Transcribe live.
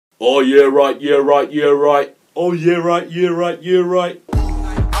Oh yeah right, yeah right, yeah right. Oh yeah right, yeah right, yeah right.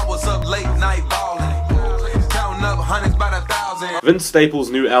 I was up late night ballin', counting up hundreds by the thousand. Vince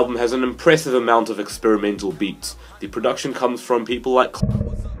Staples' new album has an impressive amount of experimental beats. The production comes from people like...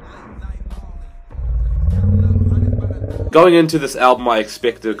 Going into this album I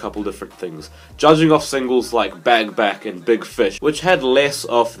expected a couple different things. Judging off singles like BagBak and Big Fish, which had less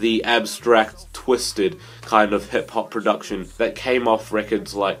of the abstract, twisted kind of hip-hop production that came off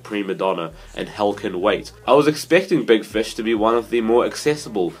records like Prima Donna and Hell Can Wait. I was expecting Big Fish to be one of the more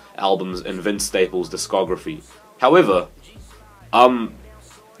accessible albums in Vince Staples' discography. However, I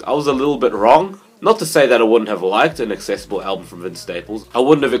was a little bit wrong. Not to say that I wouldn't have liked an accessible album from Vince Staples. I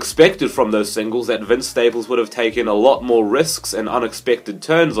wouldn't have expected from those singles that Vince Staples would have taken a lot more risks and unexpected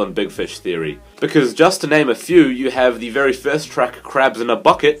turns on Big Fish Theory. Because just to name a few, you have the very first track, Crabs in a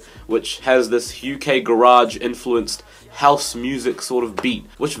Bucket, which has this UK garage influenced house music sort of beat,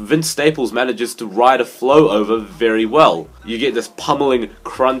 which Vince Staples manages to ride a flow over very well. You get this pummeling,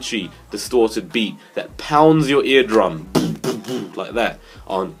 crunchy, distorted beat that pounds your eardrum, like that,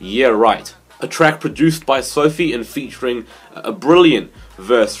 on Yeah Right. A track produced by Sophie and featuring a brilliant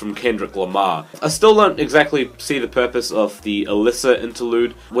verse from Kendrick Lamar. I still don't exactly see the purpose of the Alyssa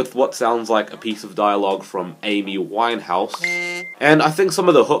interlude with what sounds like a piece of dialogue from Amy Winehouse. And I think some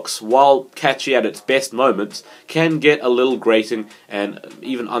of the hooks, while catchy at its best moments, can get a little grating and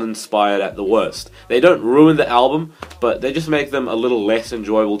even uninspired at the worst. They don't ruin the album, but they just make them a little less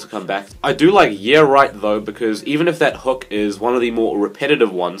enjoyable to come back to. I do like Yeah Right though, because even if that hook is one of the more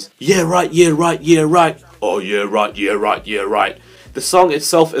repetitive ones, yeah right, yeah right, yeah right, oh yeah right, yeah right, yeah right, the song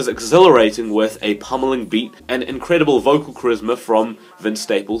itself is exhilarating with a pummeling beat and incredible vocal charisma from Vince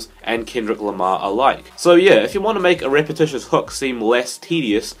Staples and Kendrick Lamar alike. So yeah, if you want to make a repetitious hook seem less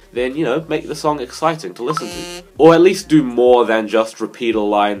tedious, then, you know, make the song exciting to listen to. Or at least do more than just repeat a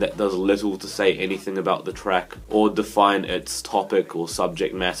line that does little to say anything about the track, or define its topic or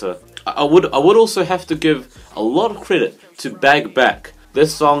subject matter. I would also have to give a lot of credit to BagBak.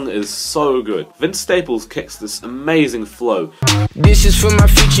 This song is so good. Vince Staples kicks this amazing flow. This is for my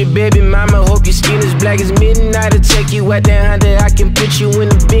future baby mama. Hope your skin is black as midnight. I'll take you out there under. I can put you in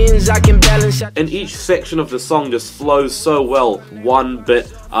the bins. I can balance out. And each section of the song just flows so well, one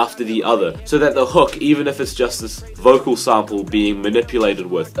bit after the other, so that the hook, even if it's just this vocal sample being manipulated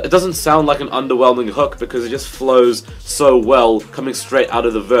with, it doesn't sound like an underwhelming hook because it just flows so well, coming straight out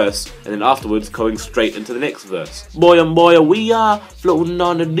of the verse, and then afterwards going straight into the next verse. Boy oh boy, we are floating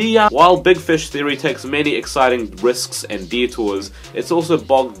on the Nia. While Big Fish Theory takes many exciting risks and detours, it's also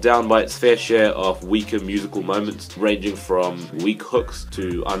bogged down by its fair share of weaker musical moments, ranging from weak hooks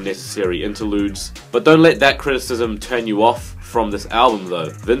to unnecessary interludes. But don't let that criticism turn you off from this album though.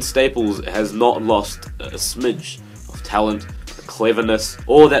 Vince Staples has not lost a smidge of talent, cleverness,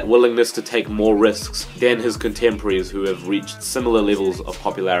 or that willingness to take more risks than his contemporaries who have reached similar levels of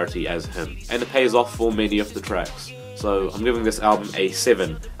popularity as him. And it pays off for many of the tracks. So I'm giving this album a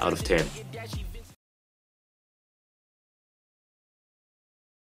 7 out of 10.